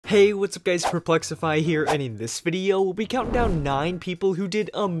Hey, what's up guys, Perplexify here, and in this video, we'll be counting down 9 people who did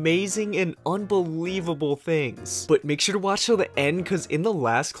amazing and unbelievable things. But make sure to watch till the end, because in the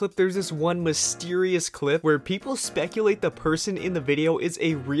last clip, there's this one mysterious clip where people speculate the person in the video is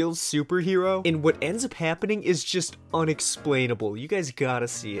a real superhero, and what ends up happening is just unexplainable. You guys gotta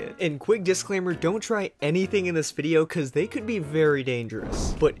see it. And quick disclaimer, don't try anything in this video, because they could be very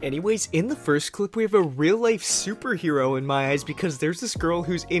dangerous. But anyways, in the first clip, we have a real-life superhero in my eyes, because there's this girl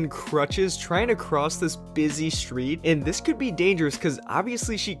who's in crutches trying to cross this busy street, and this could be dangerous because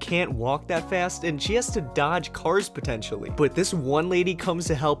obviously she can't walk that fast and she has to dodge cars potentially. But this one lady comes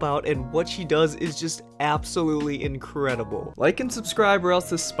to help out, and what she does is just absolutely incredible. Like and subscribe or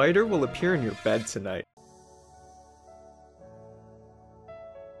else the spider will appear in your bed tonight.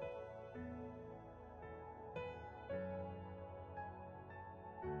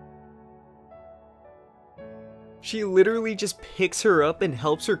 She literally just picks her up and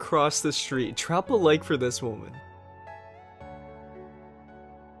helps her cross the street. Drop a like for this woman.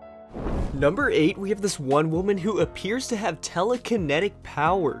 Number 8, we have this one woman who appears to have telekinetic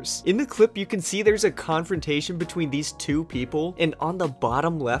powers. In the clip, you can see there's a confrontation between these two people, and on the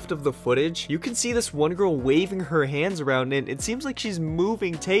bottom left of the footage, you can see this one girl waving her hands around, and it seems like she's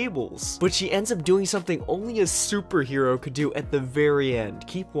moving tables. But she ends up doing something only a superhero could do at the very end.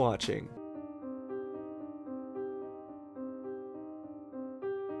 Keep watching.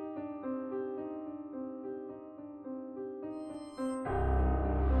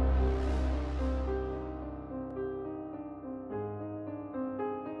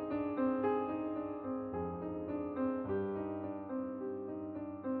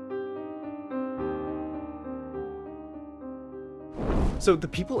 So the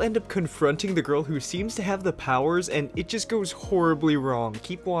people end up confronting the girl who seems to have the powers, and it just goes horribly wrong.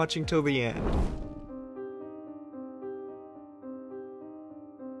 Keep watching till the end.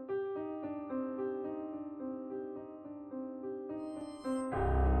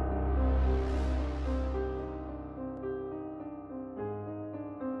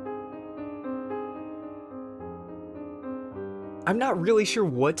 I'm not really sure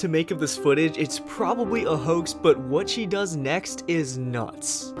what to make of this footage. It's probably a hoax, but what she does next is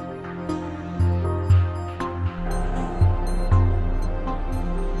nuts.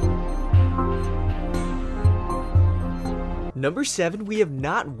 Number 7, we have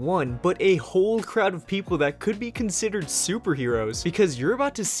not one, but a whole crowd of people that could be considered superheroes, because you're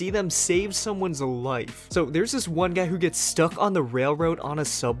about to see them save someone's life. So there's this one guy who gets stuck on the railroad on a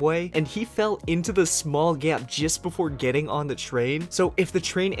subway, and he fell into the small gap just before getting on the train. So if the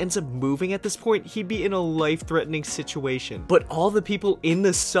train ends up moving at this point, he'd be in a life-threatening situation. But all the people in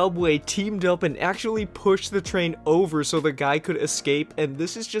the subway teamed up and actually pushed the train over so the guy could escape, and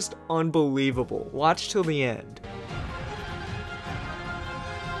this is just unbelievable. Watch till the end.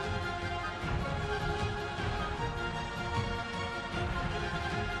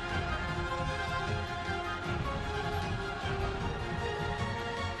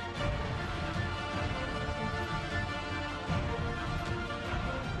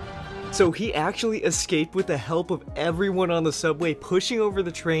 So he actually escaped with the help of everyone on the subway pushing over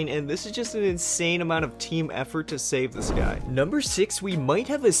the train, and this is just an insane amount of team effort to save this guy. Number 6, we might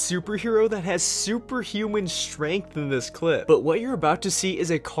have a superhero that has superhuman strength in this clip, but what you're about to see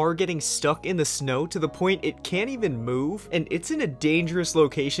is a car getting stuck in the snow to the point it can't even move, and it's in a dangerous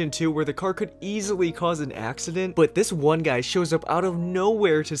location too where the car could easily cause an accident. But this one guy shows up out of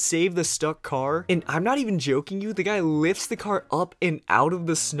nowhere to save the stuck car, and I'm not even joking you, the guy lifts the car up and out of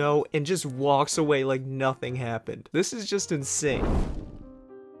the snow and just walks away like nothing happened. This is just insane.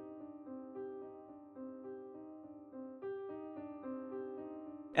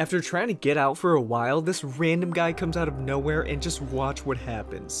 After trying to get out for a while, this random guy comes out of nowhere, and just watch what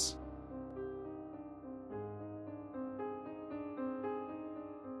happens.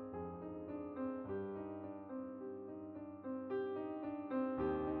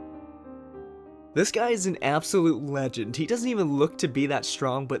 This guy is an absolute legend. He doesn't even look to be that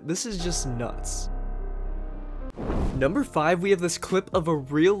strong, but this is just nuts. Number 5, we have this clip of a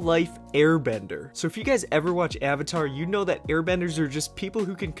real-life airbender. So if you guys ever watch Avatar, you know that airbenders are just people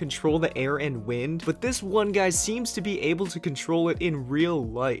who can control the air and wind, but this one guy seems to be able to control it in real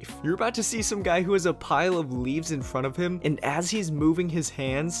life. You're about to see some guy who has a pile of leaves in front of him, and as he's moving his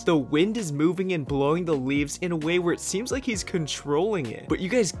hands, the wind is moving and blowing the leaves in a way where it seems like he's controlling it. But you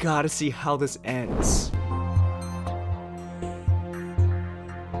guys gotta see how this ends.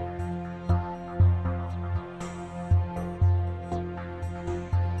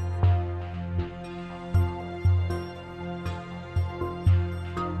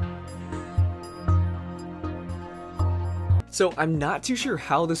 So I'm not too sure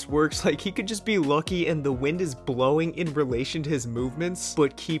how this works, like he could just be lucky and the wind is blowing in relation to his movements,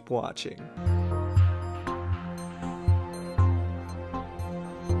 but keep watching.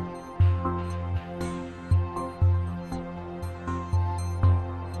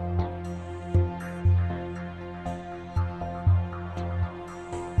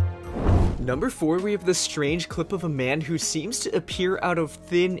 Number 4, we have this strange clip of a man who seems to appear out of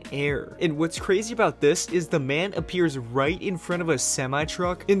thin air. And what's crazy about this is the man appears right in front of a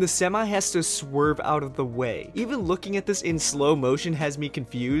semi-truck, and the semi has to swerve out of the way. Even looking at this in slow motion has me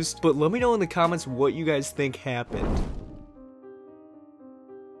confused, but let me know in the comments what you guys think happened.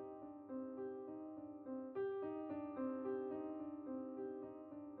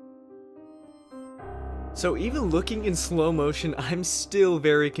 So even looking in slow motion, I'm still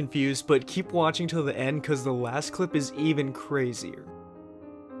very confused, but keep watching till the end because the last clip is even crazier.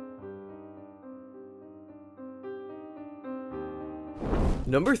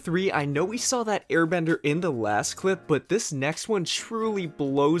 Number 3, I know we saw that airbender in the last clip, but this next one truly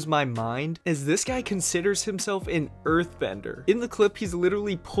blows my mind, as this guy considers himself an earthbender. In the clip, he's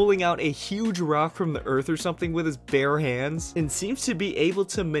literally pulling out a huge rock from the earth or something with his bare hands, and seems to be able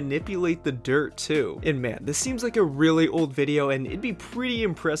to manipulate the dirt too. And man, this seems like a really old video, and it'd be pretty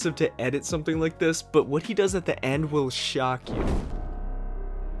impressive to edit something like this, but what he does at the end will shock you.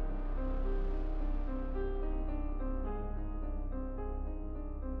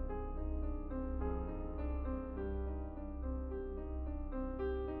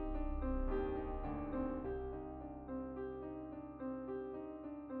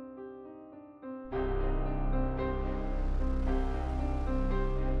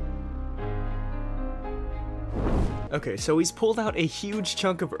 Okay, so he's pulled out a huge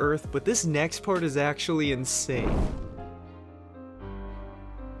chunk of earth, but this next part is actually insane.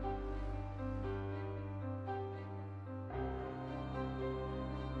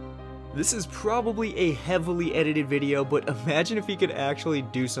 This is probably a heavily edited video, but imagine if he could actually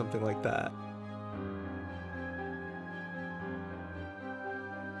do something like that.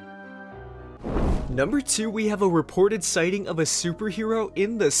 Number 2, we have a reported sighting of a superhero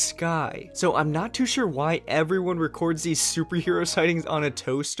in the sky. So I'm not too sure why everyone records these superhero sightings on a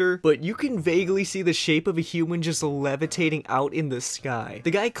toaster, but you can vaguely see the shape of a human just levitating out in the sky.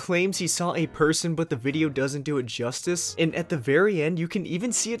 The guy claims he saw a person, but the video doesn't do it justice, and at the very end you can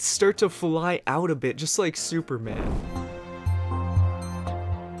even see it start to fly out a bit, just like Superman.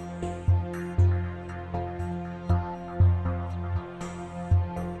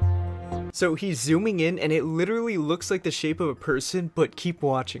 So he's zooming in and it literally looks like the shape of a person, but keep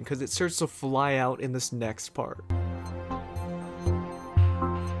watching because it starts to fly out in this next part.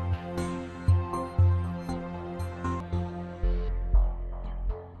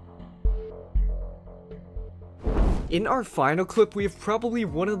 In our final clip, we have probably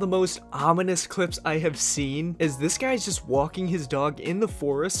one of the most ominous clips I have seen, as this guy's just walking his dog in the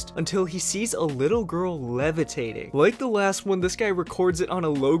forest until he sees a little girl levitating. Like the last one, this guy records it on a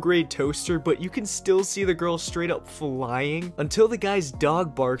low-grade toaster, but you can still see the girl straight up flying until the guy's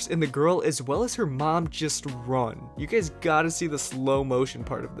dog barks and the girl as well as her mom just run. You guys gotta see the slow motion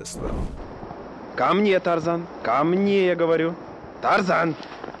part of this though. Ко мне, Тарзан! Ко мне, я говорю! Тарзан!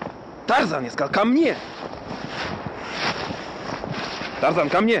 Тарзан, я сказал, ко мне! Тарзан,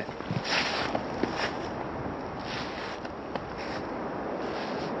 ко мне!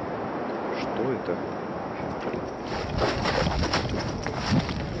 Что это?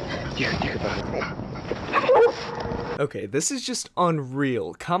 Тихо, тихо, Тарзан. Okay, this is just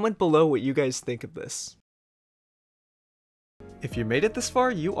unreal. Comment below what you guys think of this. If you made it this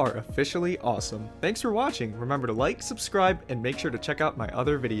far, you are officially awesome. Thanks for watching. Remember to like, subscribe, and make sure to check out my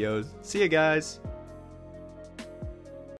other videos. See ya, guys!